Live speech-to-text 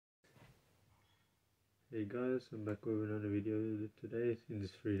Hey guys, I'm back with another video today. In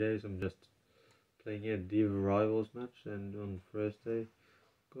these 3 days I'm just playing a Div Rivals match, and on Thursday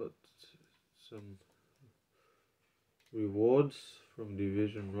got some rewards from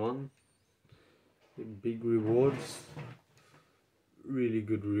Division 1. Big rewards, really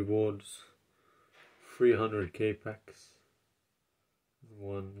good rewards. 300k packs,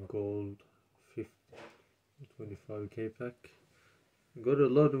 1 gold, 25k pack. Got a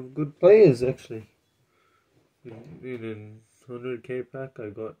lot of good players actually. In a 100k pack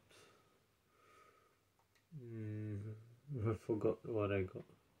I got I forgot what I got.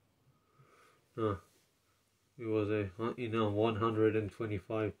 It was a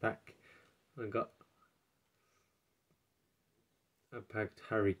 125 pack. I got a packed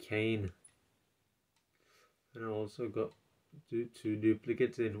Harry Kane, and I also got two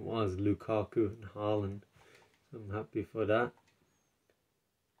duplicates. In was Lukaku and Haaland. So I'm happy for that.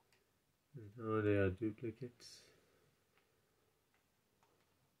 And now they are duplicates.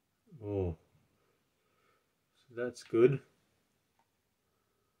 Oh, so that's good.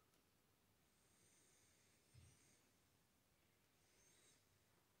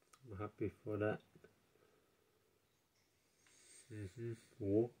 I'm happy for that.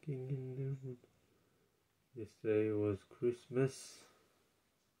 Walking in the wood. Yesterday was Christmas.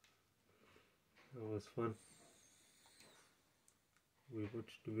 That was fun. We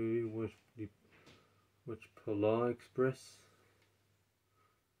watched the movie, watched Polar Express.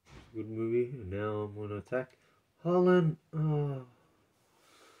 It's a good movie. And now I'm on attack. Haaland! Oh.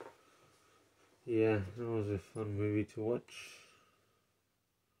 Yeah, that was a fun movie to watch.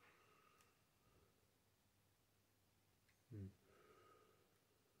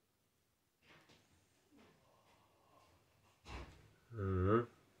 It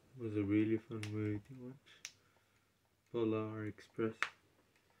was a really fun movie to watch. Polar Express.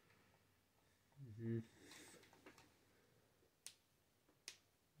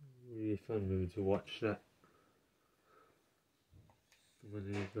 Really fun movie to watch that. When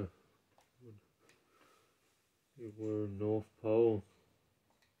we were North Pole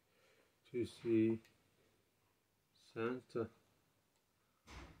to see Santa.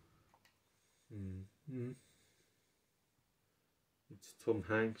 It's Tom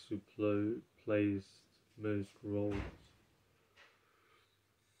Hanks who plays most roles.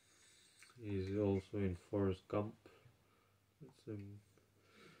 He's also in Forrest Gump. It's a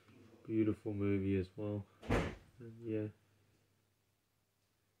beautiful movie as well. And yeah.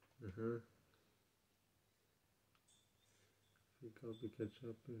 I think I'll be catch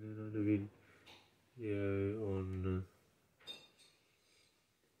up in another video on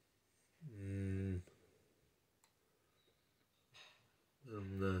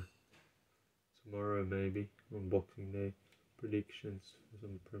tomorrow, maybe on Boxing Day. Predictions for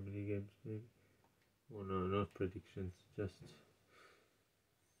some Premier League games, maybe. Oh no, not predictions. Just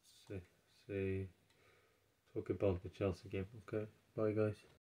say talk about the Chelsea game. Okay, bye guys.